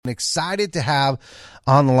excited to have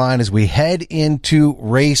on the line as we head into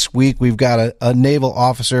race week. We've got a naval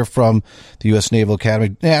officer from the U.S. Naval Academy,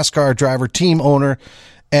 NASCAR driver, team owner,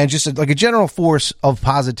 and just like a general force of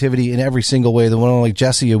positivity in every single way, the one and only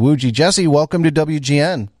Jesse Iwuji. Jesse, welcome to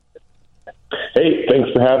WGN. Hey, thanks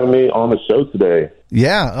for having me on the show today.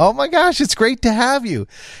 Yeah. Oh, my gosh. It's great to have you.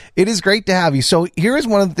 It is great to have you. So here is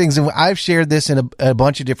one of the things, and I've shared this in a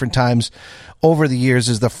bunch of different times over the years,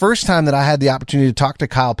 is the first time that I had the opportunity to talk to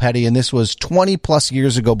Kyle Petty, and this was 20 plus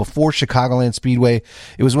years ago before Chicagoland Speedway.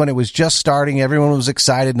 It was when it was just starting. Everyone was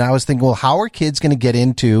excited, and I was thinking, well, how are kids going to get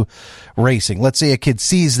into racing? Let's say a kid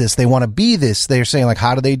sees this. They want to be this. They're saying, like,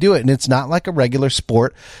 how do they do it? And it's not like a regular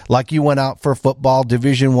sport. Like you went out for football,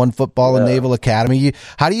 Division I football in Naval Academy.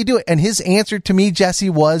 How do you do it? And his answer to me,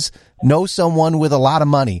 Jesse, was know someone with a lot of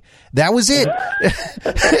money. That was it.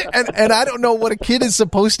 and I don't know what a kid is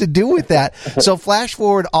supposed to do with that. So flash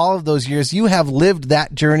forward all of those years, you have lived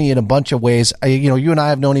that journey in a bunch of ways. You and I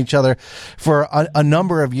have known each other for a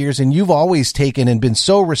number of years, and you've always taken and been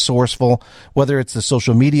so resourceful, whether it's the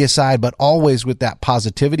social media side, but always with that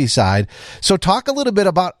positivity side. So talk a little bit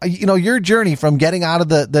about, your journey from getting out of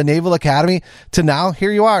the Naval Academy to now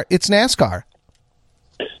here you are. It's NASCAR.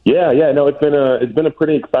 Yeah, no, it's been a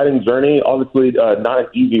pretty exciting journey. Obviously, not an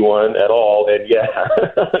easy one at all. And yeah,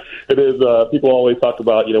 it is. People always talk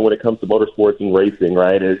about, when it comes to motorsports and racing,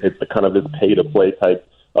 right? It's a kind of this pay-to-play type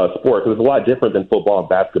sport, because it's a lot different than football and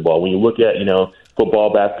basketball. When you look at,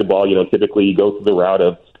 football, basketball, typically you go through the route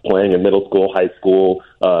of playing in middle school, high school,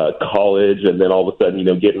 college, and then all of a sudden,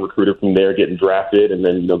 getting recruited from there, getting drafted, and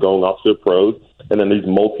then, going off to the pros. And then these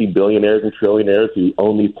multi-billionaires and trillionaires who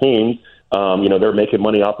own these teams. They're making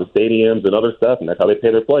money off the stadiums and other stuff, and that's how they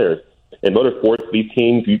pay their players. In motorsports, these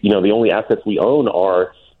teams, the only assets we own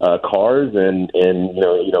are cars and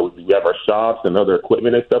we have our shops and other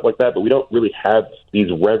equipment and stuff like that, but we don't really have these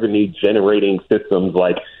revenue-generating systems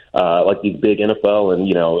like these big NFL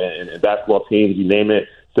and basketball teams, you name it.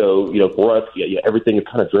 So, for us, everything is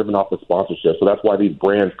kind of driven off the sponsorship. So that's why these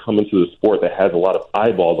brands come into the sport that has a lot of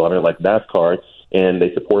eyeballs on it, like NASCAR, and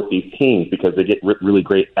they support these teams because they get really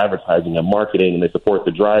great advertising and marketing, and they support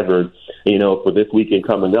the drivers. For this weekend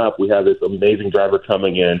coming up, we have this amazing driver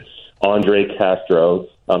coming in, Andre Castro.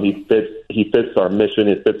 He fits our mission.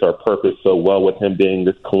 It fits our purpose so well with him being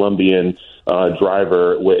this Colombian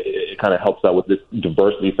driver. It kind of helps out with this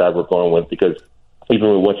diversity side we're going with, because even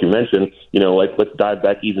with what you mentioned, let's dive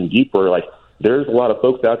back even deeper. Like, there's a lot of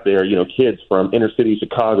folks out there, kids from inner city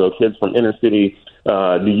Chicago, kids from inner city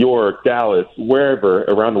New York, Dallas, wherever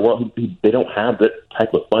around the world, they don't have the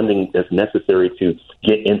type of funding that's necessary to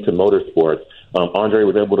get into motorsports. Andre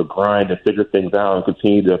was able to grind and figure things out and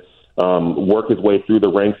continue to work his way through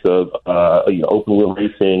the ranks of open wheel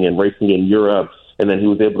racing and racing in Europe. And then he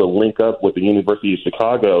was able to link up with the University of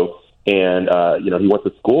Chicago, and he went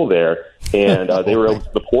to school there, and they were able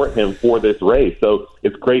to support him for this race. So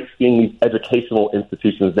it's great seeing these educational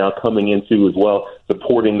institutions now coming into as well,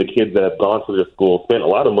 supporting the kids that have gone to their school, spent a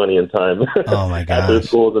lot of money and time at their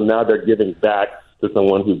schools, and now they're giving back to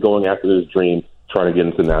someone who's going after this dream, trying to get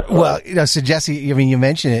into NASCAR. Well, so Jesse, you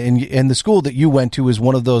mentioned it, and the school that you went to is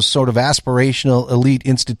one of those sort of aspirational elite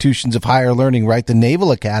institutions of higher learning, right? The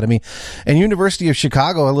Naval Academy and University of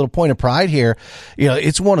Chicago. A little point of pride here.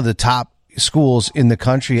 It's one of the top schools in the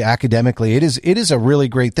country academically. It is a really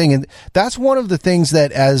great thing. And that's one of the things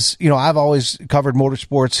that, as I've always covered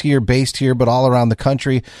motorsports here, based here, but all around the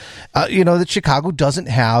country, that Chicago doesn't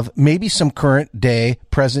have maybe some present day,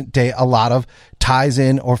 a lot of ties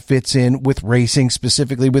in or fits in with racing,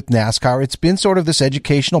 specifically with NASCAR. It's been sort of this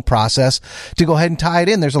educational process to go ahead and tie it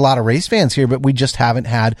in. There's a lot of race fans here, but we just haven't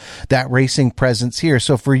had that racing presence here.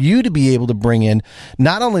 So for you to be able to bring in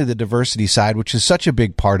not only the diversity side, which is such a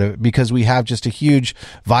big part of it, because we have just a huge,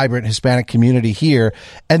 vibrant Hispanic community here,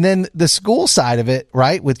 and then the school side of it,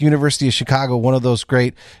 right, with University of Chicago, one of those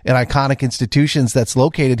great and iconic institutions that's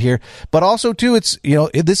located here, but also too, it's,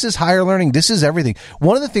 this is higher learning. This is everything.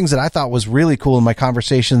 One of the things that I thought was really cool in my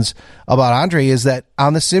conversations about Andre is that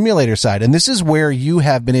on the simulator side, and this is where you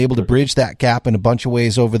have been able to bridge that gap in a bunch of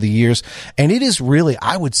ways over the years, and it is really,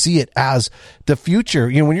 I would see it as the future.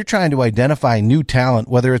 When you're trying to identify new talent,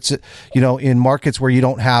 whether it's, in markets where you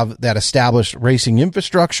don't have that established racing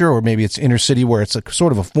infrastructure, or maybe it's inner city where it's a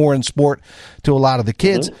sort of a foreign sport to a lot of the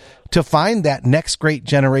kids, to find that next great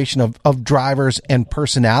generation of drivers and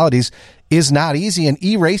personalities is not easy, and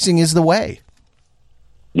e-racing is the way.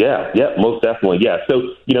 Yeah, most definitely. Yeah.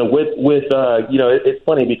 So, it's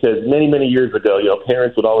funny because many years ago,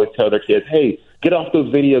 parents would always tell their kids, hey, get off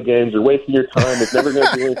those video games. You're wasting your time. It's never going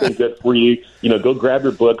to do anything good for you. Go grab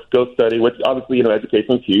your books, go study, which obviously,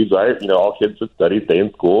 education is huge, right? All kids should study, stay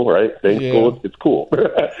in school, right? Stay in school, it's cool.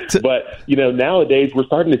 But, nowadays we're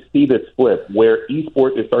starting to see this flip where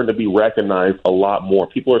esports is starting to be recognized a lot more.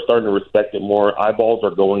 People are starting to respect it more. Eyeballs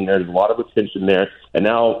are going there. There's a lot of attention there. And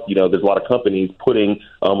now, there's a lot of companies putting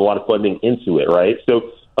a lot of funding into it, right?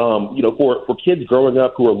 So, for kids growing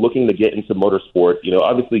up who are looking to get into motorsports,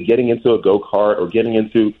 obviously getting into a go-kart or getting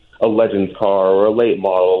into a Legends car or a late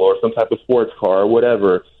model or some type of sports car or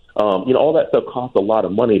whatever, all that stuff costs a lot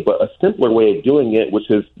of money. But a simpler way of doing it, which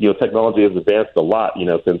is, technology has advanced a lot,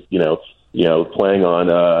 since, playing on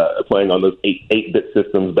those 8-bit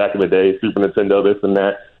systems back in the day, Super Nintendo, this and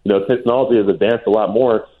that, technology has advanced a lot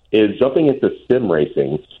more, is jumping into sim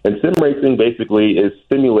racing. And sim racing basically is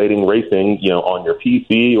simulating racing, on your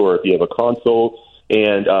PC or if you have a console.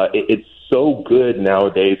 And it's so good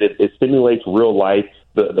nowadays. It simulates real life.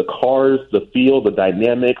 The cars, the feel, the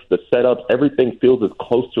dynamics, the setups, everything feels as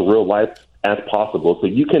close to real life as possible. So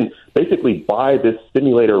you can basically buy this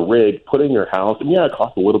simulator rig, put it in your house, and it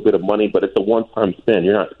costs a little bit of money, but it's a one-time spend.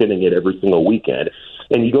 You're not spending it every single weekend.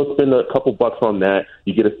 And you go spend a couple bucks on that.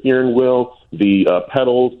 You get a steering wheel, the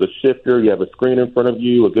pedals, the shifter. You have a screen in front of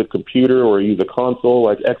you, a good computer, or use a console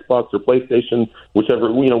like Xbox or PlayStation,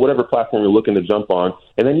 whichever, whatever platform you're looking to jump on.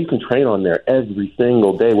 And then you can train on there every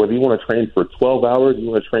single day, whether you want to train for 12 hours, you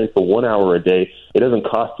want to train for 1 hour a day. It doesn't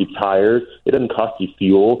cost you tires. It doesn't cost you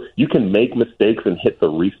fuel. You can make mistakes and hit the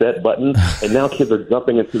reset button. And now kids are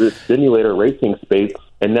jumping into this simulator racing space.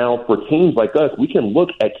 And now for teams like us, we can look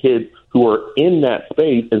at kids who are in that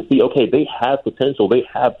space and see, okay, they have potential, they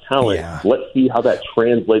have talent. Yeah. Let's see how that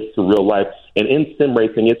translates to real life. And in sim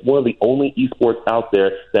racing, it's one of the only esports out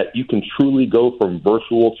there that you can truly go from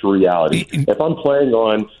virtual to reality. If I'm playing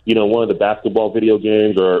on, one of the basketball video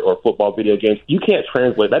games or football video games, you can't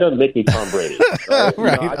translate. That doesn't make me Tom Brady. Right?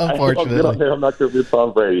 Right, unfortunately. If I'm there, I'm not going to be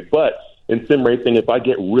Tom Brady. But in sim racing, if I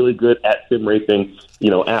get really good at sim racing,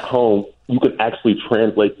 at home, you can actually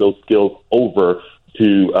translate those skills over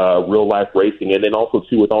to real life racing. And then also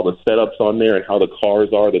too, with all the setups on there and how the cars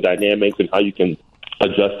are, the dynamics, and how you can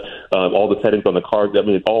adjust all the settings on the cars. I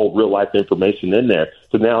mean, it's all real life information in there.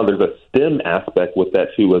 So now there's a STEM aspect with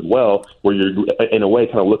that too as well, where you're in a way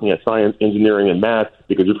kind of looking at science, engineering, and math,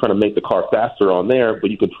 because you're trying to make the car faster on there, but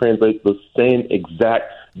you can translate the same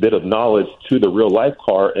exact bit of knowledge to the real life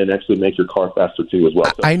car and actually make your car faster too as well.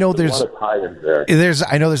 So I know there's a lot of tie-ins there.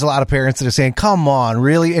 I know there's a lot of parents that are saying, come on,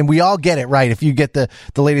 really? And we all get it, right? If you get the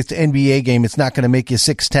latest NBA game, it's not going to make you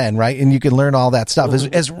 6'10", right? And you can learn all that stuff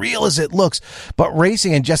as real as it looks. But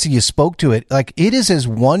racing, and Jesse, you spoke to it, like it is as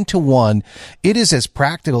one-to-one, it is as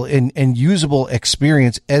practical and usable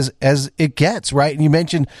experience as it gets, right? And you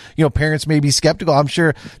mentioned, parents may be skeptical. I'm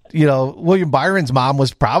sure, William Byron's mom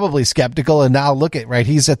was probably skeptical, and now look at, right,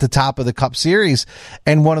 he's at the top of the Cup Series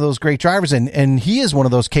and one of those great drivers. And he is one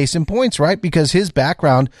of those case in points, right? Because his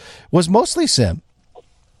background was mostly sim.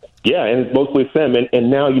 Yeah, and it's mostly sim.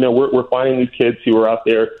 And now, we're finding these kids who are out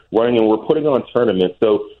there running, and we're putting on tournaments.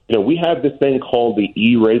 So, we have this thing called the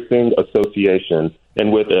E-Racing Association.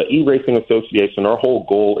 And with the E-Racing Association, our whole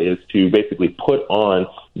goal is to basically put on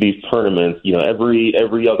these tournaments, every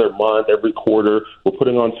other month, every quarter. We're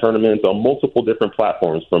putting on tournaments on multiple different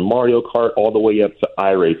platforms, from Mario Kart all the way up to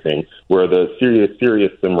iRacing, where the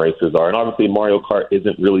serious sim races are. And obviously Mario Kart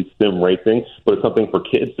isn't really sim racing, but it's something for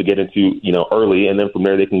kids to get into, early. And then from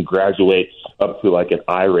there, they can graduate up to like an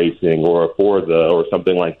iRacing or a Forza or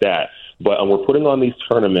something like that. But we're putting on these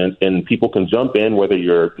tournaments, and people can jump in, whether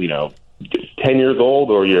you're, 10 years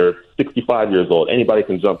old or you're 65 years old. Anybody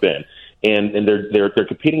can jump in. And they're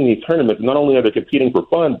competing in these tournaments. Not only are they competing for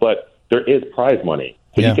fun, but there is prize money.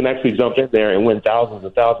 So you can actually jump in there and win thousands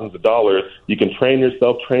and thousands of dollars. You can train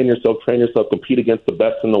yourself, compete against the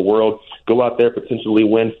best in the world, go out there, potentially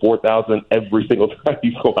win $4,000 every single time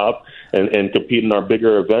you go out and compete in our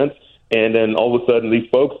bigger events. And then all of a sudden, these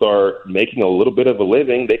folks are making a little bit of a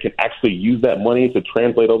living. They can actually use that money to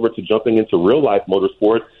translate over to jumping into real life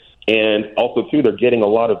motorsports. And also, too, they're getting a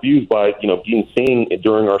lot of views by, being seen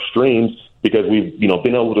during our streams, because we've,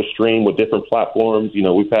 been able to stream with different platforms.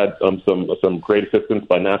 We've had some great assistance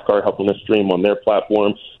by NASCAR helping us stream on their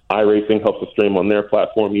platform. iRacing helps us stream on their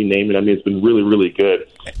platform. You name it. I mean, it's been really, really good.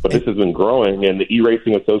 But this has been growing, and the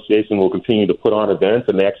E-Racing Association will continue to put on events,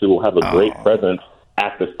 and they actually will have a great presence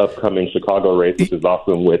at this upcoming Chicago race, which is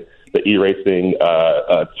awesome, with the E-Racing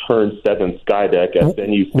Turn 7 Skydeck at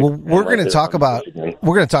venue 6. Well, we're going to talk about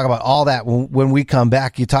all that when we come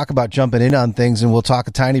back. You talk about jumping in on things, and we'll talk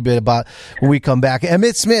a tiny bit about when we come back.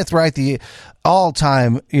 Emmett Smith, right? The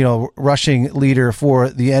all-time, rushing leader for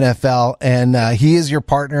the NFL, and he is your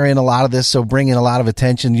partner in a lot of this, so bringing a lot of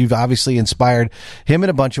attention. You've obviously inspired him in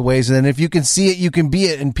a bunch of ways, and then if you can see it, you can be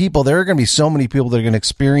it. And people, there are going to be so many people that are going to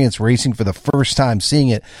experience racing for the first time, seeing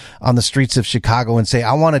it on the streets of Chicago and say,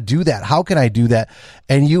 I want to do that. How can I do that?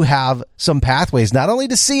 And you have some pathways, not only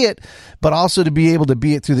to see it, but also to be able to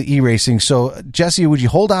be it through the e-racing. So, Jesse, would you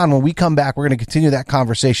hold on? When we come back, we're going to continue that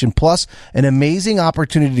conversation, plus an amazing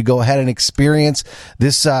opportunity to go ahead and experience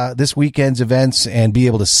this weekend's events and be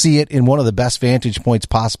able to see it in one of the best vantage points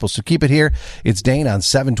possible. So keep it here. It's Dane on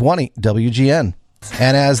 720 WGN.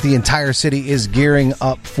 And as the entire city is gearing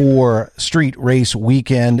up for street race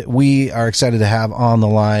weekend, we are excited to have on the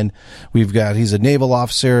line. He's a naval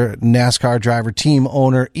officer, NASCAR driver, team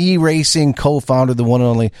owner, e-racing co-founder, the one and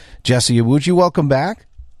only Jesse Iwuji. Welcome back.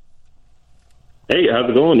 Hey, how's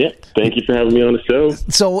it going? Yeah, thank you for having me on the show.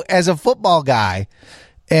 So as a football guy,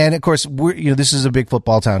 and of course, this is a big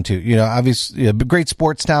football town too. Obviously, a great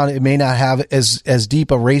sports town. It may not have as deep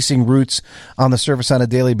a racing roots on the surface on a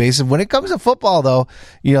daily basis. When it comes to football, though,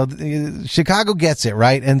 Chicago gets it,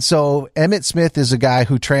 right? And so Emmitt Smith is a guy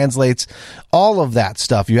who translates all of that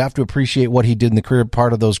stuff. You have to appreciate what he did in the career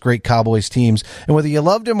part of those great Cowboys teams, and whether you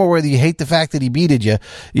loved him or whether you hate the fact that he beat you,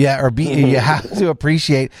 you have to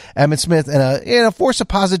appreciate Emmitt Smith and a force of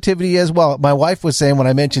positivity as well. My wife was saying when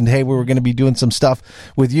I mentioned, hey, we were going to be doing some stuff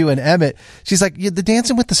with you and Emmitt, she's like, the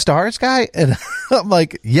Dancing with the Stars guy? And I'm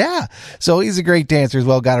like, yeah. So he's a great dancer as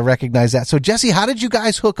well. Got to recognize that. So Jesse, how did you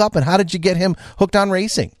guys hook up and how did you get him hooked on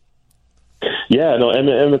racing? Yeah, no,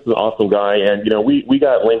 Emmitt's an awesome guy. And, we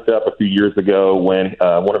got linked up a few years ago when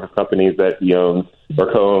one of his companies that he owns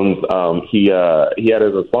or co-owns, he had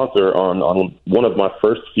as a sponsor on one of my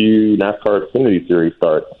first few NASCAR Xfinity Series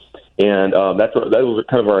starts. And that was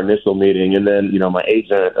kind of our initial meeting. And then, my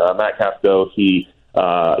agent, Matt Casco, he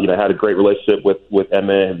had a great relationship with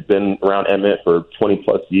Emmitt, has been around Emmitt for 20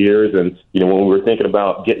 plus years. And, when we were thinking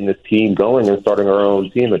about getting this team going and starting our own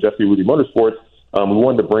team at Jesse Iwuji Motorsports, we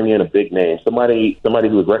wanted to bring in a big name, somebody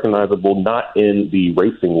who was recognizable, not in the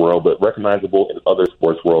racing world, but recognizable in other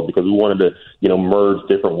sports world, because we wanted to, merge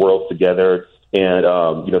different worlds together and,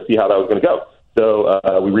 see how that was going to go.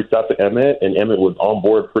 So we reached out to Emmitt, and Emmitt was on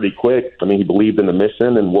board pretty quick. I mean, he believed in the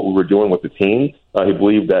mission and what we were doing with the team. He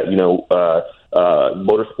believed that,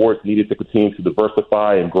 motorsports needed to continue to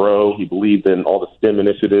diversify and grow. He believed in all the STEM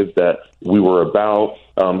initiatives that we were about.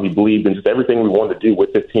 He believed in just everything we wanted to do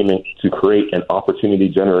with this team to create an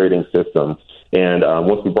opportunity-generating system. And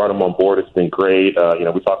once we brought him on board, it's been great.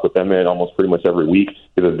 We talk with Emmitt almost pretty much every week.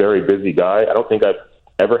 He's a very busy guy. I don't think I've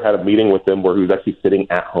ever had a meeting with him where he was actually sitting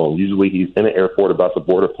at home. Usually he's in an airport about to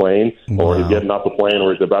board a plane, or he's getting off the plane,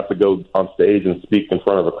 or he's about to go on stage and speak in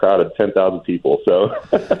front of a crowd of 10,000 people. So,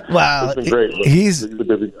 wow, it's been great. He's a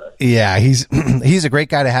busy guy. Yeah, he's a great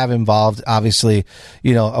guy to have involved. Obviously,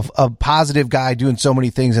 a positive guy doing so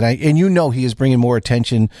many things, and he is bringing more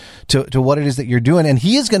attention to what it is that you're doing, and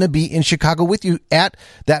he is going to be in Chicago with you at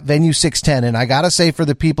that venue 610. And I gotta say, for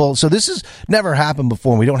the people, so this has never happened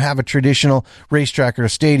before. We don't have a traditional racetrack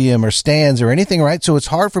or stadium or stands or anything, right? So it's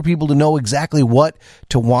hard for people to know exactly what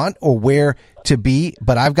to want or where to be.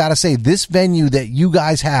 But I've got to say, this venue that you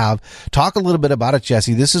guys have, talk a little bit about it,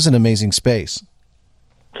 Jesse. This is an amazing space.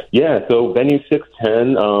 Yeah, so Venue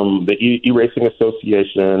 610, the E-Racing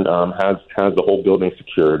Association has the whole building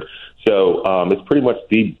secured. So it's pretty much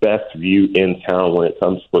the best view in town when it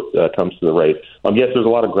comes to the race. Yes, there's a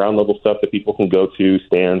lot of ground level stuff that people can go to,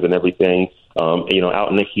 stands and everything, out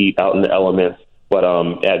in the heat, out in the elements. But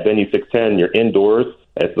at Venue 610, you're indoors.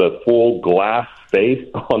 It's a full glass space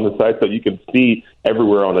on the side, so you can see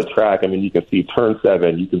everywhere on the track. I mean, you can see turn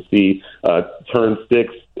 7, you can see turn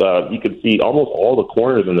 6, you can see almost all the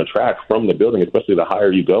corners in the track from the building, especially the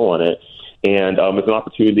higher you go on it. And it's an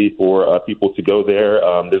opportunity for people to go there.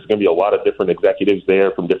 There's going to be a lot of different executives there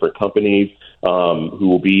from different companies who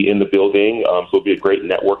will be in the building. So it'll be a great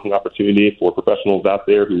networking opportunity for professionals out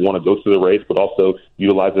there who want to go to the race, but also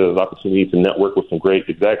utilize it as an opportunity to network with some great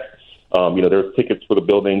execs. There's tickets for the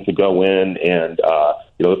building to go in, and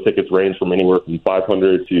those tickets range from anywhere from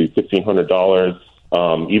 $500 to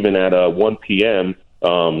 $1,500. Even at 1 p.m.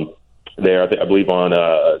 There, I believe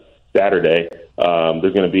on Saturday,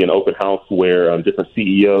 there's going to be an open house where different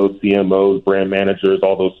CEOs, CMOs, brand managers,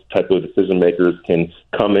 all those type of decision makers can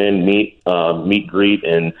come in, meet, greet,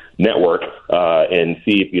 and network, and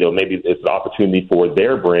see if maybe it's an opportunity for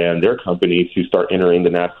their brand, their company, to start entering the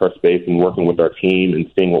NASCAR space and working with our team and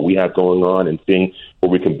seeing what we have going on and seeing where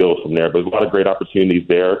we can build from there. But there's a lot of great opportunities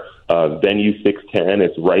there. Venue 610.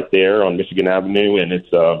 It's right there on Michigan Avenue, and it's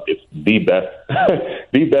the best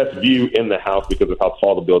the best view in the house because of how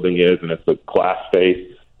tall the building is, and it's a glass face.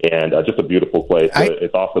 And just a beautiful place.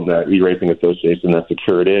 It's awesome that E-Racing Association has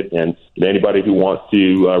secured it. And anybody who wants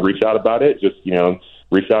to reach out about it, just,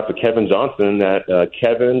 reach out to Kevin Johnson at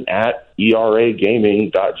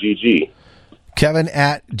kevin@eragaming.gg. Kevin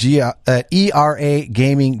at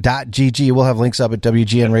eragaming.gg. We'll have links up at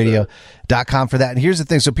wgnradio.com for that. And here's the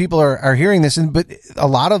thing. So people are hearing this, but a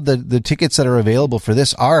lot of the tickets that are available for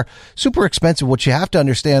this are super expensive. What you have to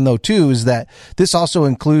understand, though, too, is that this also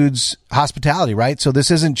includes hospitality, right? So this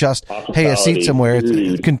isn't just, hey, a seat somewhere. It's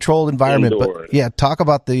a controlled environment. Indoors. But, yeah, talk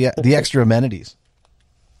about the extra amenities.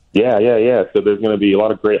 Yeah. So there's going to be a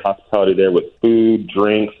lot of great hospitality there with food,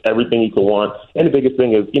 drinks, everything you can want. And the biggest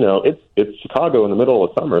thing is, it's Chicago in the middle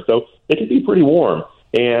of summer, so it can be pretty warm.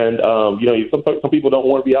 And, some people don't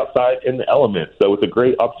want to be outside in the elements. So it's a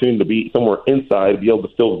great opportunity to be somewhere inside, be able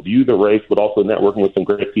to still view the race, but also networking with some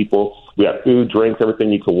great people. We got food, drinks,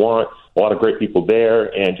 everything you can want, a lot of great people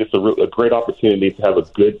there, and just a great opportunity to have a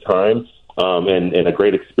good time. And a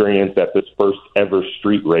great experience at this first ever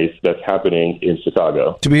street race that's happening in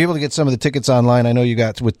Chicago. To be able to get some of the tickets online, I know you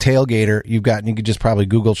got with Tailgater, you could just probably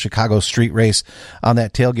Google Chicago Street Race on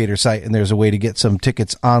that Tailgater site, and there's a way to get some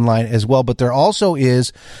tickets online as well. But there also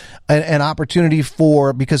is an opportunity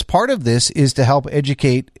because part of this is to help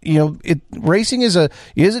educate. Racing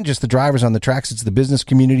isn't just the drivers on the tracks; it's the business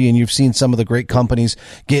community, and you've seen some of the great companies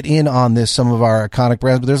get in on this. Some of our iconic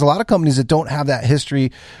brands, but there's a lot of companies that don't have that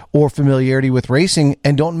history or familiarity with racing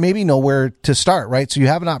and don't maybe know where to start, right? So you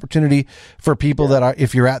have an opportunity for people that are,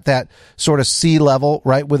 if you're at that sort of C level,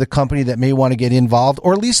 right, with a company that may want to get involved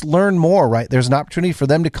or at least learn more, right? There's an opportunity for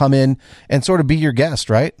them to come in and sort of be your guest,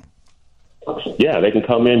 right? Yeah, they can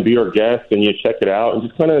come in, be our guest, and you check it out and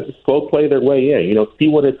just kind of slow play their way in, see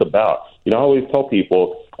what it's about. I always tell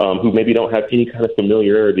people who maybe don't have any kind of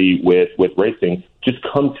familiarity with racing, just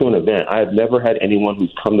come to an event. I have never had anyone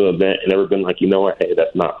who's come to an event and ever been like, hey,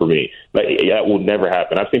 that's not for me. That will never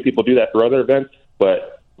happen. I've seen people do that for other events,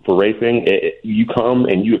 but for racing, you come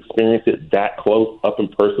and you experience it that close, up and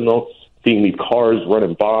personal, seeing these cars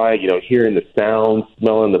running by, hearing the sounds,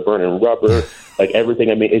 smelling the burning rubber, like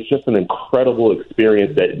everything. I mean, it's just an incredible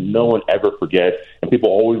experience that no one ever forgets, and people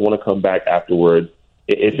always want to come back afterwards.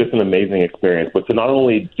 It's just an amazing experience. But to not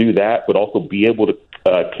only do that, but also be able to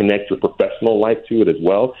connect your professional life to it as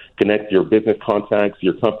well, connect your business contacts,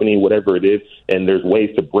 your company, whatever it is, and there's ways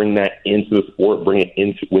to bring that into the sport, bring it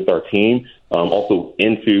into with our team, also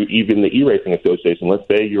into even the E-Racing Association. Let's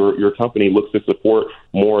say your company looks to support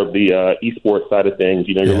more of the esports side of things.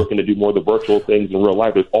 You're looking to do more of the virtual things in real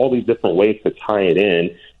life. There's all these different ways to tie it in,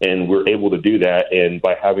 and we're able to do that. And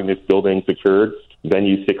by having this building secured,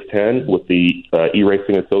 Venue 610 with the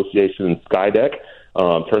E-Racing Association and Skydeck,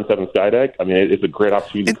 Turn 7 Skydeck. I mean, it's a great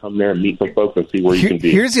opportunity to come there and meet some folks and see where you can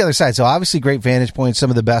be. Here's the other side. So obviously great vantage points,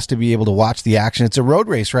 some of the best to be able to watch the action. It's a road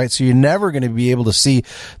race, right? So you're never going to be able to see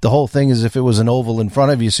the whole thing as if it was an oval in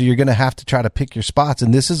front of you. So you're going to have to try to pick your spots.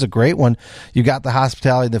 And this is a great one. You got the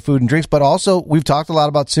hospitality, the food and drinks, but also we've talked a lot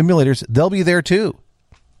about simulators. They'll be there too.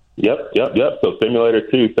 Yep. So simulator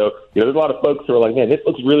too. So, there's a lot of folks who are like, man, this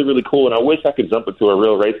looks really, really cool. And I wish I could jump into a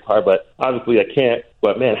real race car, but obviously I can't.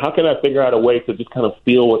 But man, how can I figure out a way to just kind of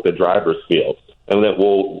feel what the drivers feel? And that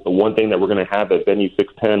one thing that we're going to have at Venue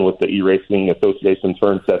 610 with the E-Racing Association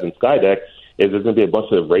Turn 7 Skydeck is there's going to be a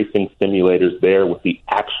bunch of racing simulators there with the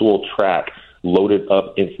actual track loaded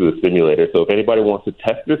up into the simulator. So if anybody wants to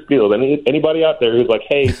test their skills, anybody out there who's like,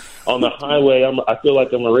 hey, on the highway, I feel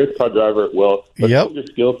like I'm a race car driver, well, let's put your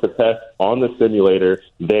skills to test on the simulator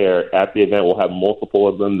there at the event. We'll have multiple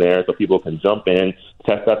of them there so people can jump in,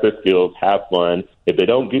 test out their skills, have fun. If they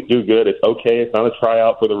don't do good, it's okay. It's not a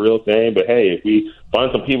tryout for the real thing. But, hey, if we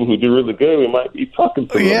find some people who do really good, we might be talking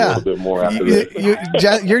to them a little bit more after this.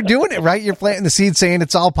 You're doing it, right? You're planting the seed saying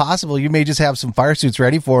it's all possible. You may just have some fire suits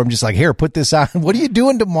ready for them, just like, here, put this on. What are you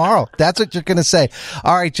doing tomorrow? That's what you're going to say.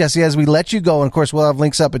 All right, Jesse, as we let you go, and, of course, we'll have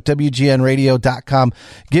links up at WGNradio.com.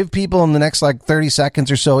 Give people in the next, 30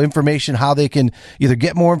 seconds or so information how they can either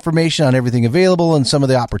get more information on everything available and some of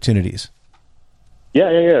the opportunities.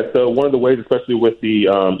 Yeah. So one of the ways, especially with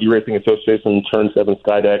the E-Racing Association Turn 7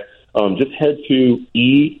 Skydeck, just head to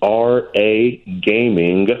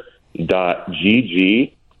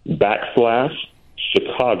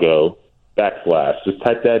eragaming.gg/Chicago/. Just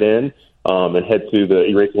type that in and head to the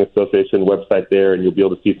E-Racing Association website there, and you'll be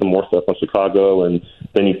able to see some more stuff on Chicago and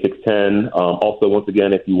Venue 610. Also, once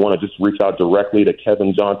again, if you want to just reach out directly to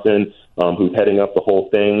Kevin Johnson, who's heading up the whole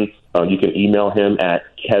thing, you can email him at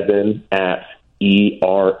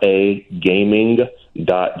kevin@eragaming.gg.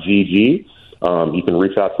 You can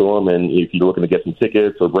reach out to him, and if you're looking to get some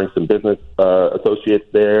tickets or bring some business associates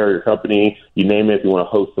there, your company, you name it, if you want to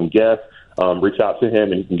host some guests, reach out to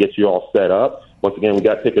him, and he can get you all set up. Once again, we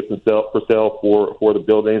got tickets for sale for the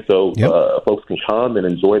building, so folks can come and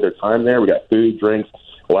enjoy their time there. We got food, drinks,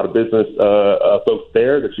 a lot of business folks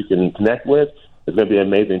there that you can connect with. It's going to be an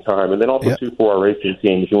amazing time. And then also, too, for our racing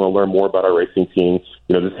team, if you want to learn more about our racing team,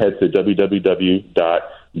 just head to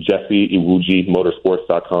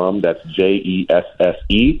www.jesseiwuji.motorsports.com. That's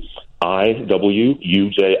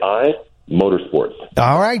JESSEIWUJI Motorsports.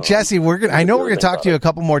 All right, Jesse, I know we're going to talk to you a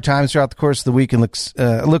couple more times throughout the course of the week, and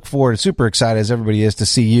look forward, super excited as everybody is, to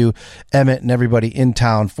see you, Emmett, and everybody in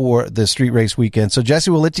town for the street race weekend. So, Jesse,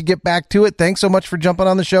 we'll let you get back to it. Thanks so much for jumping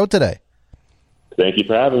on the show today. Thank you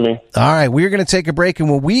for having me. All right, we're going to take a break,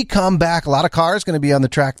 and when we come back, a lot of cars going to be on the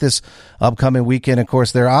track this upcoming weekend. Of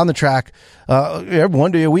course, they're on the track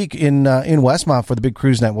one day a week in Westmont for the big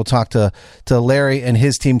cruise night. We'll talk to Larry and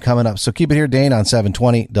his team coming up. So keep it here, Dane, on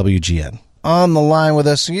 720 WGN. On the line with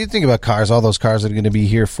us, so you think about cars, all those cars that are going to be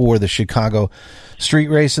here for the Chicago street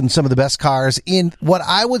race, and some of the best cars in what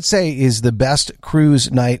I would say is the best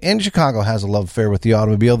cruise night. And Chicago has a love affair with the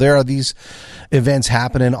automobile. There are these events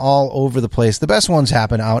happening all over the place. The best ones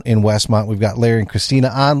happen out in Westmont. We've got Larry and Christina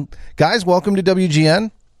on. Guys, welcome to WGN.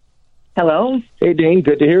 Hello. Hey, Dane.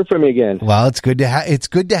 Good to hear from you again. Well, it's good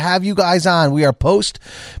to have you guys on. We are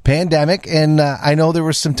post-pandemic, and I know there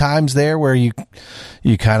were some times there where you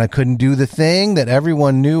kind of couldn't do the thing that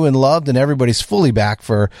everyone knew and loved, and everybody's fully back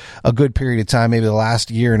for a good period of time, maybe the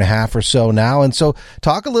last year and a half or so now. And so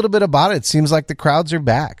talk a little bit about it. It seems like the crowds are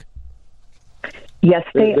back. Yes,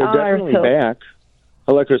 they're are. Definitely back.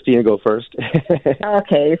 I'll let Christina go first.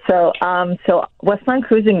 Okay, so Westmont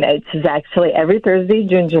Cruising Nights is actually every Thursday,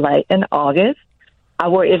 June, July, and August.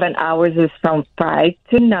 Our event hours is from 5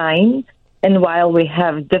 to 9, and while we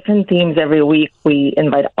have different themes every week, we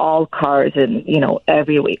invite all cars in,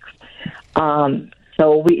 every week.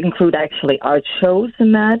 So we include actually art shows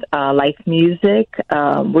in that, live music.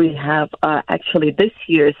 We have actually this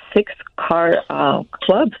year 6 car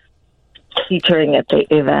clubs featuring at the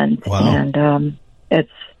event. Wow. And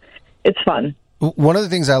it's fun. One of the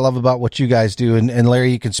things I love about what you guys do, and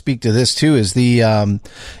Larry, you can speak to this too, is the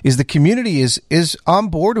community is on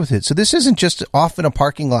board with it. So this isn't just off in a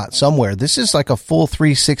parking lot somewhere. This is like a full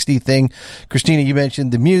 360 thing. Christina, you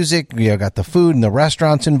mentioned the music. You got the food and the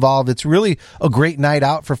restaurants involved. It's really a great night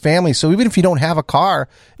out for families. So even if you don't have a car,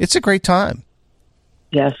 it's a great time.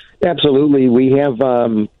 Yes, absolutely. We have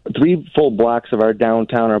 3 full blocks of our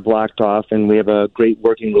downtown are blocked off, and we have a great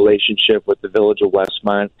working relationship with the Village of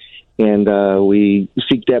Westmont. And we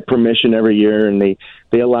seek that permission every year, and they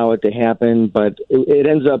allow it to happen. But it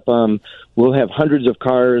ends up we'll have hundreds of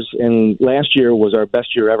cars, and last year was our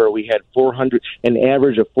best year ever. We had an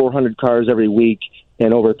average of 400 cars every week,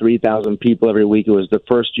 and over 3,000 people every week. It was the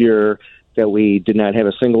first year that we did not have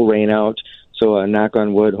a single rain out. So knock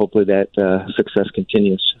on wood, hopefully that success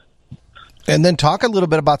continues. And then talk a little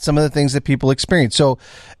bit about some of the things that people experience. So,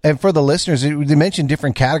 and for the listeners, they mentioned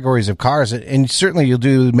different categories of cars, and certainly you'll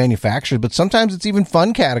do manufacturers, but sometimes it's even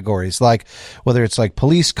fun categories, like whether it's like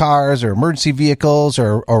police cars or emergency vehicles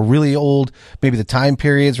or really old, maybe the time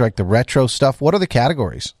periods, like the retro stuff. What are the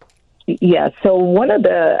categories? Yeah, so one of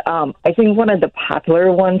the, I think one of the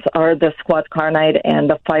popular ones are the squad car night and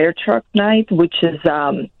the fire truck night, which is,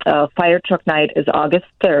 fire truck night is August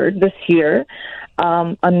 3rd this year.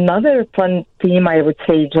 Another fun theme, I would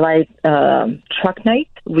say, July truck night,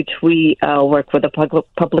 which we work with the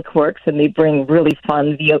Public Works, and they bring really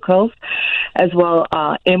fun vehicles, as well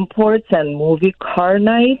imports and movie car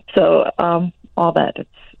night. So all that, it's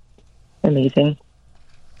amazing.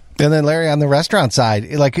 And then, Larry, on the restaurant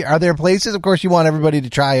side, like, are there places, of course, you want everybody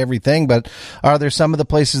to try everything, but are there some of the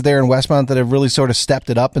places there in Westmont that have really sort of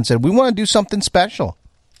stepped it up and said, we want to do something special?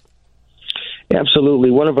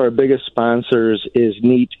 Absolutely. One of our biggest sponsors is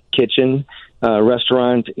Neat Kitchen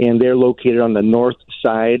Restaurant, and they're located on the north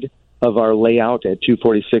side of our layout at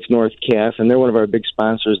 246 North Cass, and they're one of our big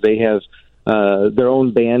sponsors. They have their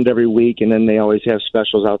own band every week, and then they always have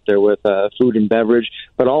specials out there with food and beverage,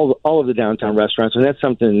 but all of the downtown restaurants, and that's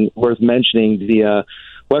something worth mentioning. The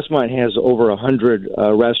Westmont has over 100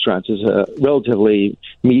 restaurants. It's a relatively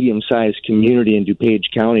medium-sized community in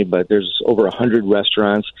DuPage County, but there's over 100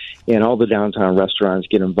 restaurants, and all the downtown restaurants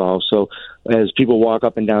get involved. So as people walk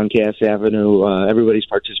up and down Cass Avenue, everybody's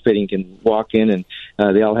participating, can walk in, and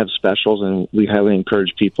they all have specials, and we highly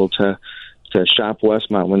encourage people to shop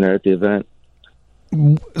Westmont when they're at the event.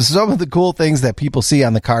 some of the cool things that people see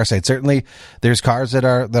on the car site. Certainly there's cars that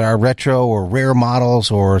are retro or rare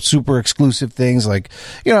models or super exclusive things, like,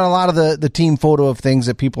 a lot of the team photo of things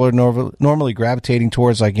that people are normally gravitating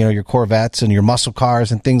towards, like, your Corvettes and your muscle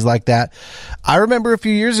cars and things like that. I remember a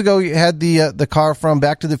few years ago you had the car from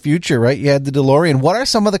Back to the Future, right? You had the DeLorean. What are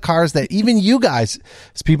some of the cars that even you guys,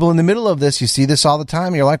 as people in the middle of this, you see this all the time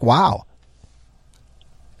and you're like, wow?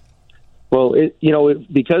 Well,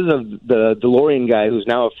 because of the DeLorean guy, who's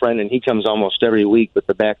now a friend, and he comes almost every week with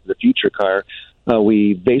the Back to the Future car,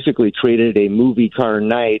 we basically created a movie car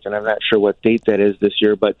night, and I'm not sure what date that is this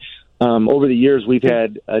year, but over the years we've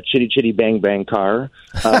had a Chitty Chitty Bang Bang car.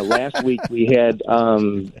 Last week we had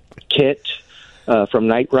Kit from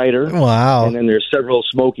Knight Rider. Wow. And then there's several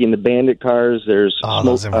Smokey and the Bandit cars. There's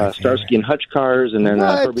Starsky and Hutch cars, and then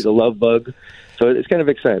Herbie the Love Bug. So it's kind of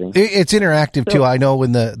exciting. It's interactive, too. I know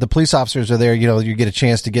when the police officers are there, you get a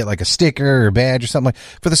chance to get like a sticker or a badge or something.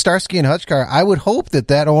 For the Starsky and Hutch car, I would hope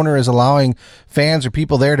that owner is allowing fans or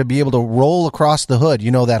people there to be able to roll across the hood.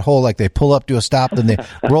 That whole, like, they pull up to a stop, then they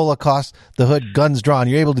roll across the hood, guns drawn.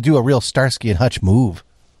 You're able to do a real Starsky and Hutch move.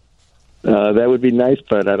 That would be nice,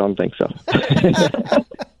 but I don't think so.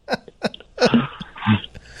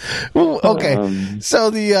 Well, okay. So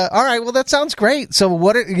all right. Well, that sounds great. So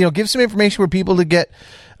give some information for people to get,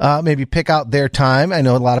 maybe pick out their time. I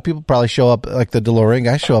know a lot of people probably show up, like the DeLorean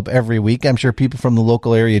guys show up every week. I'm sure people from the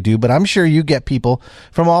local area do, but I'm sure you get people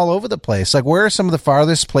from all over the place. Like, where are some of the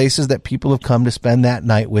farthest places that people have come to spend that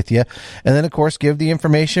night with you? And then, of course, give the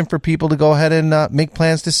information for people to go ahead and make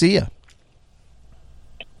plans to see you.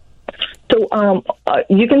 So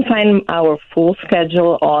you can find our full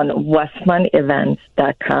schedule on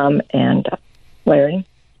westmontevents.com. And Larry?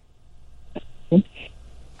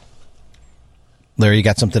 Larry, you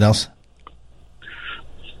got something else?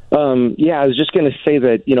 I was just going to say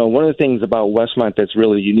that, one of the things about Westmont that's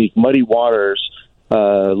really unique, Muddy Waters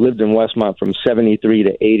lived in Westmont from 73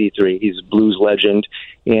 to 83. He's a blues legend.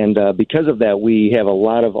 And because of that, we have a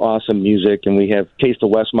lot of awesome music, and we have Taste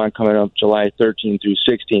of Westmont coming up July 13 through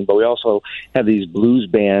 16. But we also have these blues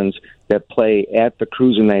bands that play at the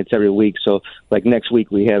Cruisin nights every week. So, like, next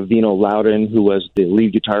week we have Vino Loudon, who was the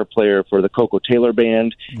lead guitar player for the Coco Taylor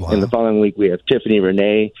Band. Wow. And the following week we have Tiffany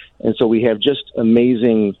Renee. And so we have just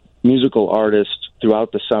amazing musical artists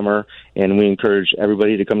throughout the summer, and we encourage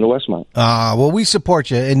everybody to come to Westmont. Well, we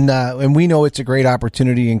support you, and we know it's a great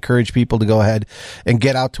opportunity to encourage people to go ahead and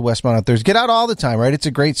get out to Westmont on Thursday. Get out all the time, right? It's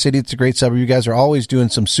a great city. It's a great suburb. You guys are always doing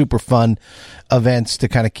some super fun events to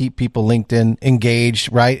kind of keep people linked in,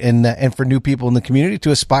 engaged, right? And for new people in the community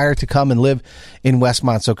to aspire to come and live in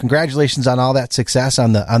Westmont. So congratulations on all that success,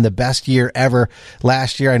 on the best year ever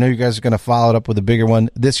last year. I know you guys are going to follow it up with a bigger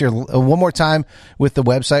one this year. One more time with the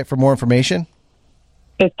website for more information.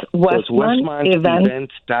 It's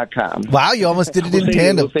westmontevents.com. Wow, you almost did it in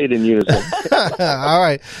tandem. We'll say it in unison. All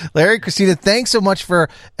right. Larry, Christina, thanks so much for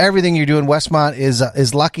everything you're doing. Westmont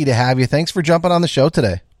is lucky to have you. Thanks for jumping on the show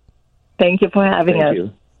today. Thank you for having us. Thank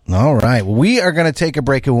you. All right. Well, we are going to take a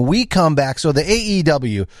break, and when we come back, so the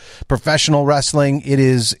AEW, professional wrestling, it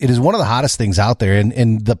is one of the hottest things out there,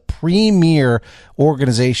 and the premier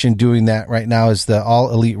organization doing that right now is the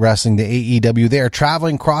All Elite Wrestling, the AEW. They are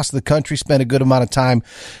traveling across the country, spend a good amount of time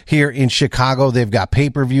here in Chicago. They've got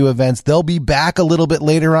pay-per-view events. They'll be back a little bit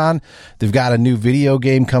later on. They've got a new video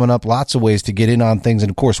game coming up, lots of ways to get in on things, and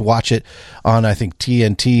of course watch it on, I think,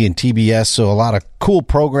 TNT and TBS. So a lot of cool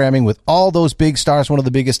programming with all those big stars. One of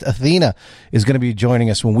the biggest, Athena, is going to be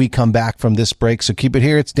joining us when we come back from this break. So keep it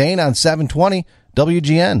here. It's Dane on 720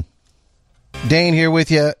 WGN. Dane here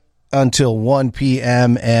with you until 1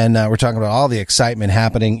 p.m. and we're talking about all the excitement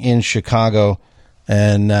happening in Chicago,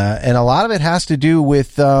 and a lot of it has to do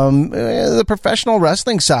with the professional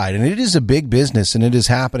wrestling side, and it is a big business, and it is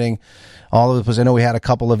happening all over the place. I know we had a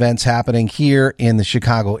couple events happening here in the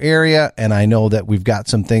Chicago area, and I know that we've got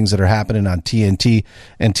some things that are happening on TNT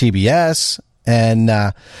and TBS. And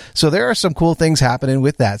so there are some cool things happening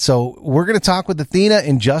with that. So we're going to talk with Athena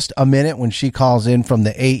in just a minute when she calls in from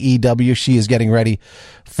the AEW. She is getting ready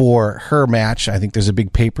for her match. I think there's a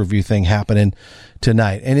big pay-per-view thing happening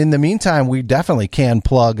tonight. And in the meantime, we definitely can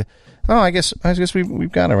plug. Oh, I guess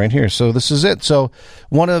we've got it right here. So this is it. So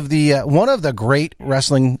one of the great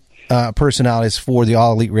wrestling personalities for the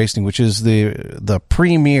All Elite Racing, which is the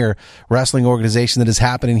premier wrestling organization that is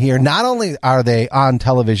happening here. Not only are they on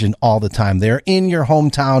television all the time, they're in your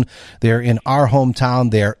hometown, they're in our hometown,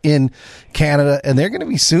 they're in Canada, and they're going to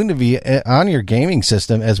be soon to be on your gaming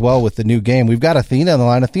system as well with the new game. We've got Athena on the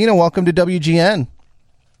line. Athena, welcome to WGN.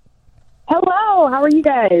 Hello. Hello, how are you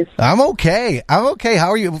guys? I'm okay. How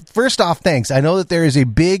are you? First off, thanks. I know that there is a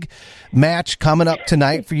big match coming up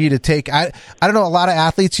tonight for you to take. I don't know, a lot of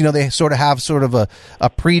athletes, they sort of have sort of a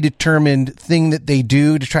predetermined thing that they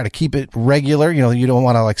do to try to keep it regular. You don't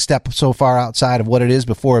want to like step so far outside of what it is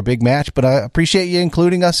before a big match, but I appreciate you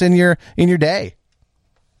including us in your day.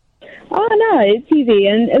 Oh, no, it's easy.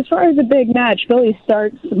 And as far as a big match, Billy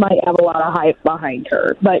Starks might have a lot of hype behind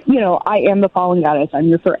her. But, I am the Fallen Goddess. I'm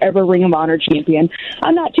your forever Ring of Honor champion.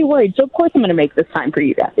 I'm not too worried. So, of course, I'm going to make this time for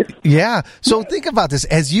you guys. Yeah. So think about this.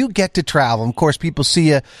 As you get to travel, of course, people see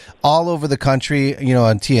you all over the country,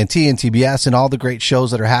 on TNT and TBS and all the great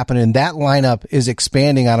shows that are happening. That lineup is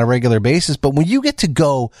expanding on a regular basis. But when you get to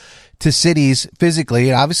go to cities physically,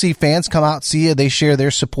 and obviously fans come out, see you, they share their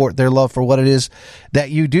support, their love for what it is that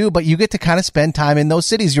you do, but you get to kind of spend time in those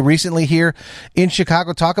cities. You're recently here in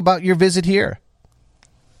Chicago. Talk about your visit here.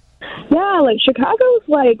 Yeah, Chicago's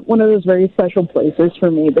one of those very special places for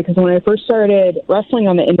me, because when I first started wrestling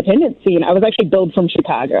on the independent scene, I was actually billed from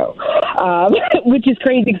Chicago, which is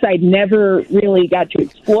crazy because I'd never really got to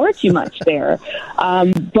explore too much there.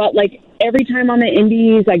 But every time on the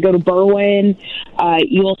indies, I go to Berwyn,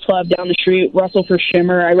 Eagles Club down the street, wrestle for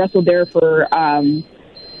Shimmer. I wrestled there for,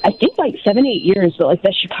 I think 7-8 years, but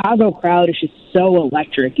the Chicago crowd is just so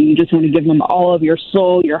electric, and you just want to give them all of your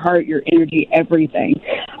soul, your heart, your energy, everything.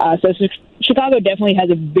 So Chicago definitely has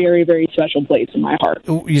a very, very special place in my heart.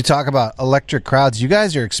 You talk about electric crowds. You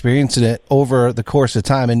guys are experiencing it over the course of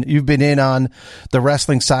time, and you've been in on the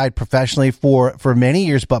wrestling side professionally for many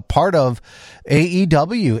years, but part of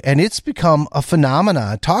AEW, and it's become a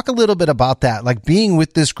phenomenon. Talk a little bit about that, being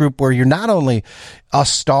with this group where you're not only a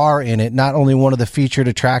star in it, not only one of the featured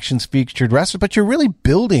attractions, featured wrestlers, but you're really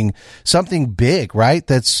building something big, right?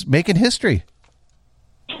 That's making history.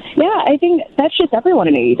 Yeah, I think that's just everyone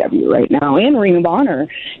in AEW right now, and Ring of Honor.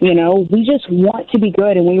 We just want to be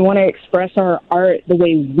good, and we want to express our art the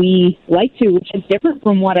way we like to, which is different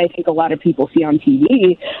from what I think a lot of people see on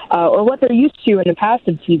TV, or what they're used to in the past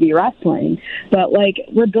of TV wrestling. But,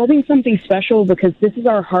 we're building something special because this is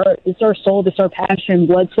our heart, this is our soul, this is our passion,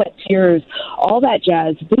 blood, sweat, tears, all that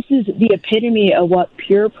jazz. This is the epitome of what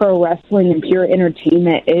pure pro wrestling and pure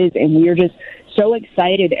entertainment is, and we are just so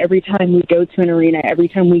excited every time we go to an arena, every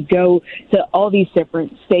time we go to all these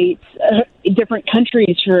different states, different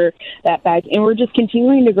countries for that fact, and we're just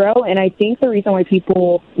continuing to grow. And I think the reason why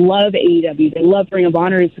people love AEW, they love Ring of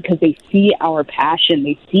Honor, is because they see our passion,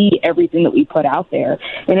 they see everything that we put out there,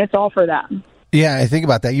 and it's all for them. Yeah, I think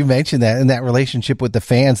about that. You mentioned that in that relationship with the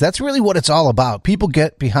fans. That's really what it's all about. People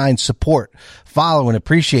get behind, support, follow, and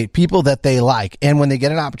appreciate people that they like. And when they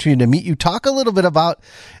get an opportunity to meet you, talk a little bit about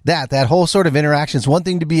that whole sort of interaction. It's one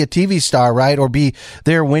thing to be a TV star, right? Or be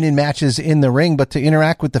there winning matches in the ring, but to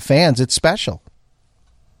interact with the fans, it's special.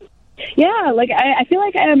 Yeah, I feel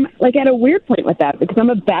like I'm at a weird point with that because I'm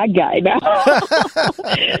a bad guy now.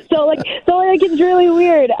 so it's really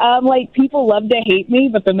weird. People love to hate me,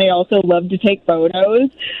 but then they also love to take photos.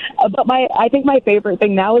 But I think my favorite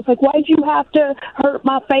thing now is why'd you have to hurt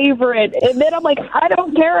my favorite? And then I'm I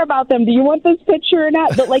don't care about them. Do you want this picture or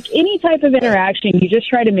not? But any type of interaction, you just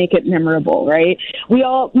try to make it memorable, right?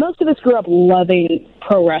 Most of us grew up loving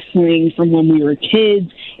pro wrestling from when we were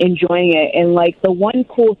kids, enjoying it. And the one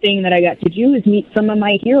cool thing that I got to do is meet some of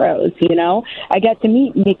my heroes, I got to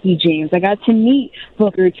meet Mickey James. I got to meet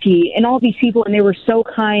Booker T and all these people, and they were so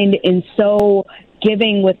kind and so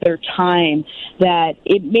giving with their time that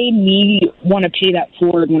it made me want to pay that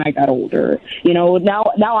forward when I got older.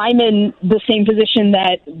 Now I'm in the same position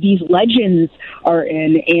that these legends are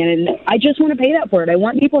in, and I just want to pay that forward. I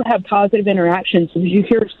want people to have positive interactions, because you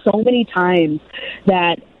hear so many times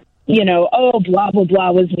that blah, blah,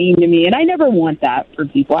 blah was mean to me. And I never want that for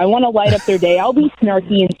people. I want to light up their day. I'll be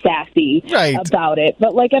snarky and sassy about it.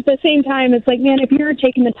 But, at the same time, it's man, if you're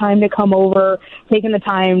taking the time to come over, taking the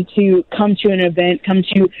time to come to an event, come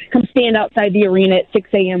stand outside the arena at 6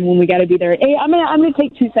 a.m. when we got to be there. Hey, I'm gonna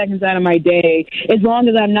take 2 seconds out of my day, as long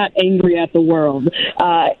as I'm not angry at the world.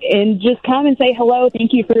 And just come and say hello.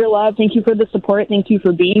 Thank you for your love. Thank you for the support. Thank you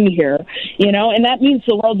for being here. And that means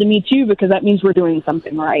the world to me, too, because that means we're doing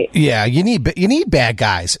something right. Yeah, you need bad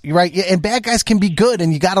guys, right? And bad guys can be good,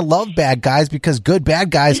 and you got to love bad guys, because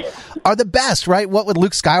bad guys are the best, right? What would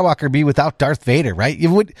Luke Skywalker be without Darth Vader, right?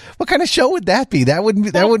 What kind of show would that be? That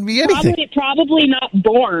wouldn't be anything. Probably not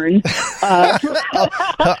born.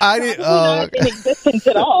 I didn't. Not in existence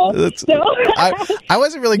at all. So. I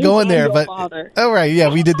wasn't really going there, but all right, yeah,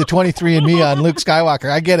 we did the 23andMe on Luke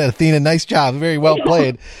Skywalker. I get it, Athena. Nice job, very well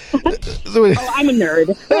played. I'm a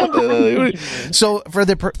nerd. So for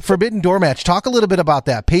the Forbidden Door match. Talk a little bit about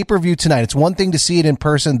that. Pay-per-view tonight. It's one thing to see it in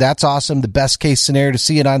person. That's awesome. The best case scenario to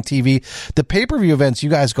see it on TV. The pay-per-view events, you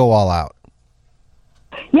guys go all out.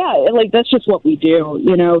 Yeah, like that's just what we do.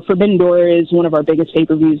 You know, Forbidden Door is one of our biggest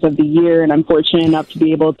pay-per-views of the year, and I'm fortunate enough to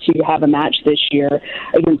be able to have a match this year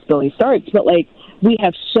against Billy Starks. But like, we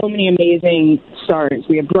have so many amazing stars.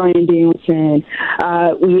 We have Bryan Danielson.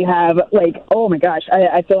 We have like, oh my gosh,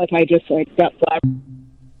 I feel like I just like got flagged.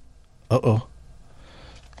 Uh-oh.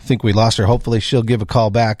 I think we lost her. Hopefully she'll give a call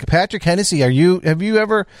back. Patrick Hennessy, have you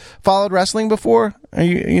ever followed wrestling before? Are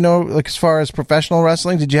you know, like as far as professional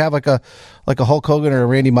wrestling, did you have like a Hulk Hogan or a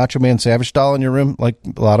Randy Macho Man Savage doll in your room like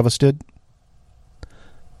a lot of us did?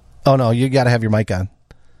 Oh no, you got to have your mic on.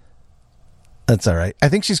 That's all right. I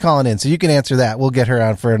think she's calling in, so you can answer that. We'll get her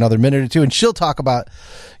on for another minute or two, and she'll talk about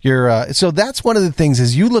your. So that's one of the things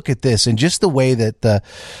is you look at this and just the way that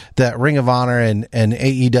that Ring of Honor and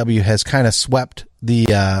AEW has kind of swept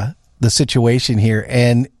the situation here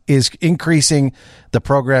and is increasing the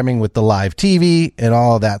programming with the live TV and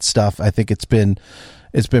all of that stuff. I think it's been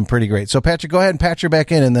pretty great. So Patrick, go ahead and patch her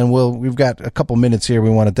back in, and then we've got a couple minutes here.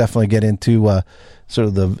 We want to definitely get into sort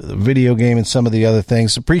of the video game and some of the other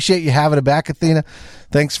things. Appreciate you having it back, Athena.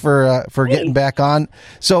 Thanks for getting back on.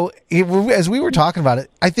 So as we were talking about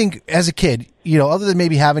it, I think as a kid, you know, other than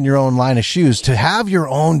maybe having your own line of shoes, to have your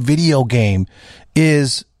own video game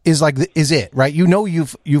is it, right? You know,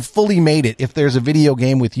 you've fully made it if there's a video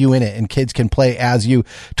game with you in it and kids can play as you.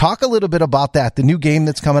 Talk a little bit about that. The new game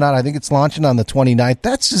that's coming out, I think it's launching on the 29th.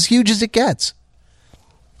 That's as huge as it gets.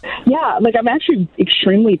 Yeah, like I'm actually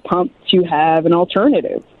extremely pumped to have an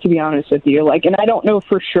alternative, to be honest with you. Like, and I don't know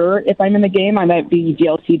for sure if I'm in the game. I might be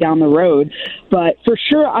DLC down the road, but for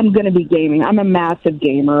sure I'm going to be gaming. I'm a massive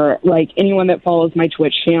gamer. Like anyone that follows my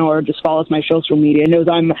Twitch channel or just follows my social media knows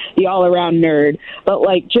I'm the all-around nerd. But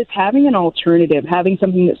like just having an alternative, having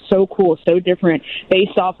something that's so cool, so different,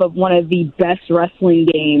 based off of one of the best wrestling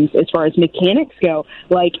games as far as mechanics go,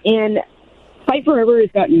 like in Fight Forever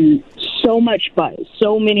has gotten so much buzz,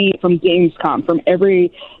 so many from Gamescom, from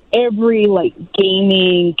every like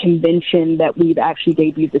gaming convention that we've actually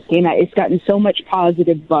debuted this game at. It's gotten so much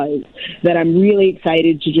positive buzz that I'm really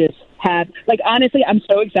excited to just have, like, honestly, I'm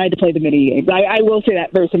so excited to play the mini games. I will say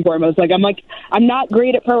that first and foremost. I'm not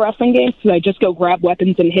great at pro wrestling games because I just go grab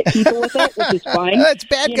weapons and hit people with it, which is fine. That's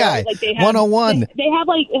bad guy. Like 101. They have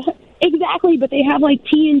like, exactly, but they have like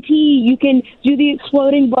TNT. You can do the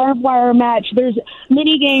exploding barbed wire match. There's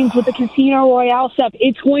mini games with the Casino Royale stuff.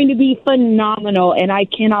 It's going to be phenomenal, and I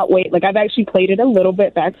cannot wait. Like, I've actually played it a little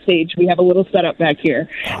bit backstage. We have a little setup back here.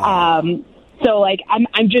 So, like,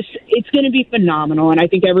 I'm just, it's going to be phenomenal, and I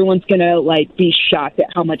think everyone's going to, like, be shocked at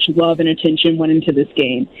how much love and attention went into this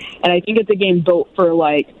game. And I think it's a game built for,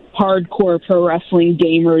 like, hardcore pro wrestling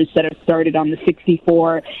gamers that have started on the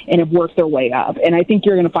 64 and have worked their way up. And I think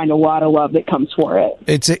you're going to find a lot of love that comes for it.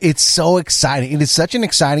 It's so exciting. It is such an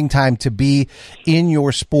exciting time to be in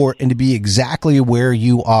your sport and to be exactly where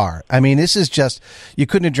you are. I mean, this is just, you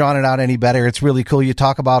couldn't have drawn it out any better. It's really cool. You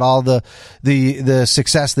talk about all the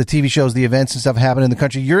success, the TV shows, the events and stuff happening in the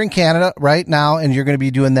country. You're in Canada right now, and you're going to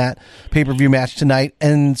be doing that pay-per-view match tonight.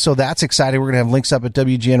 And so that's exciting. We're going to have links up at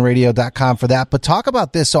WGNradio.com for that. But talk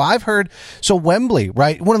about this. So I've heard, Wembley,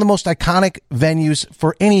 right? One of the most iconic venues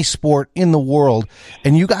for any sport in the world.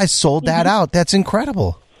 And you guys sold that out. That's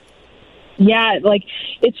incredible. Yeah, like,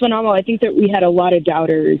 it's phenomenal. I think that we had a lot of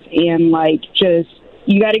doubters, and like, just,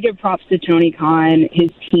 you got to give props to Tony Khan, his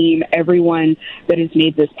team, everyone that has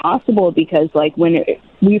made this possible, because like when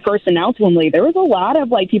we first announced Wembley, there was a lot of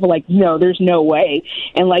like people like, no, there's no way.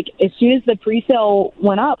 And like as soon as the pre-sale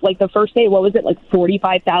went up, like the first day, what was it, like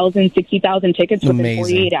 45,000, 60,000 tickets within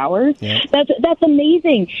 48 hours? Yeah. That's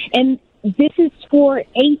amazing. And this is for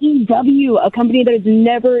AEW, a company that has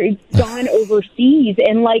never gone overseas.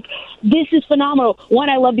 And, like, this is phenomenal. One,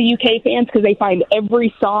 I love the UK fans because they find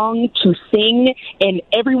every song to sing, and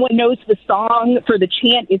everyone knows the song for the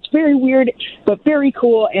chant. It's very weird, but very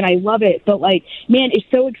cool, and I love it. But, like, man, it's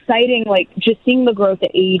so exciting, like, just seeing the growth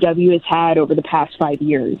that AEW has had over the past 5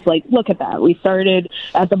 years. Like, look at that. We started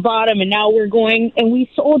at the bottom, and now we're going, and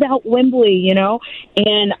we sold out Wembley, you know?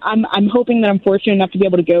 And I'm hoping that I'm fortunate enough to be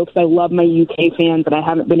able to go because I love my UK fans, and I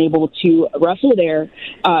haven't been able to wrestle there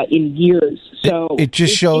in years. So it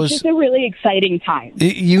just shows, it's just a really exciting time.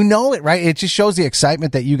 You know it, right? It just shows the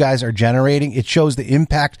excitement that you guys are generating. It shows the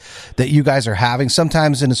impact that you guys are having.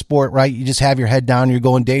 Sometimes in a sport, right, you just have your head down, you're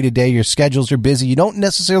going day to day, your schedules are busy. You don't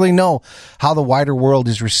necessarily know how the wider world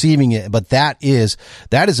is receiving it, but that is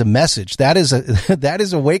a message. That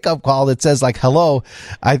is a wake up call that says, like, hello,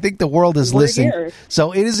 I think the world is listening. Here.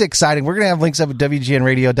 So it is exciting. We're going to have links up at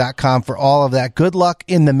WGNradio.com around for all of that. Good luck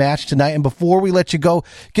in the match tonight. And before we let you go,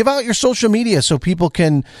 give out your social media so people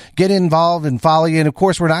can get involved and follow you. And of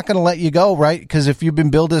course, we're not going to let you go, right? Because if you've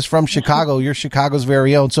been billed as from Chicago, you're Chicago's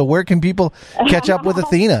very own. So where can people catch up with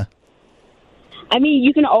Athena? I mean,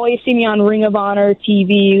 you can always see me on Ring of Honor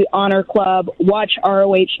TV, Honor Club, watch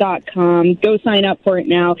ROH.com. Go sign up for it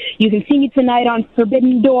now. You can see me tonight on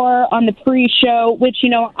Forbidden Door on the pre-show, which,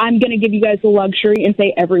 I'm going to give you guys the luxury and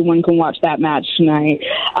say everyone can watch that match tonight.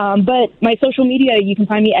 But my social media, you can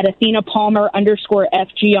find me at Athena Palmer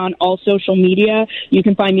 _FG on all social media. You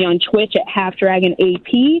can find me on Twitch at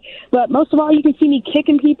HalfDragonAP. But most of all, you can see me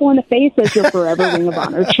kicking people in the face as your forever Ring of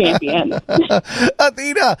Honor champion.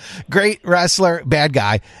 Athena, great wrestler. Bad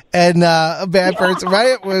guy and a bad person,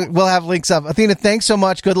 right? We'll have links up. Athena, thanks so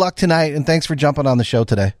much. Good luck tonight, and thanks for jumping on the show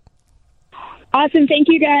today. Awesome. Thank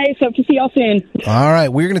you, guys. Hope to see y'all soon. All right.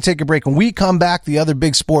 We're going to take a break. When we come back, the other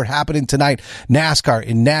big sport happening tonight, NASCAR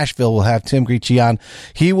in Nashville. We'll have Tim Gricci on.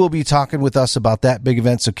 He will be talking with us about that big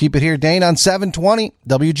event. So keep it here, Dane, on 720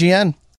 WGN.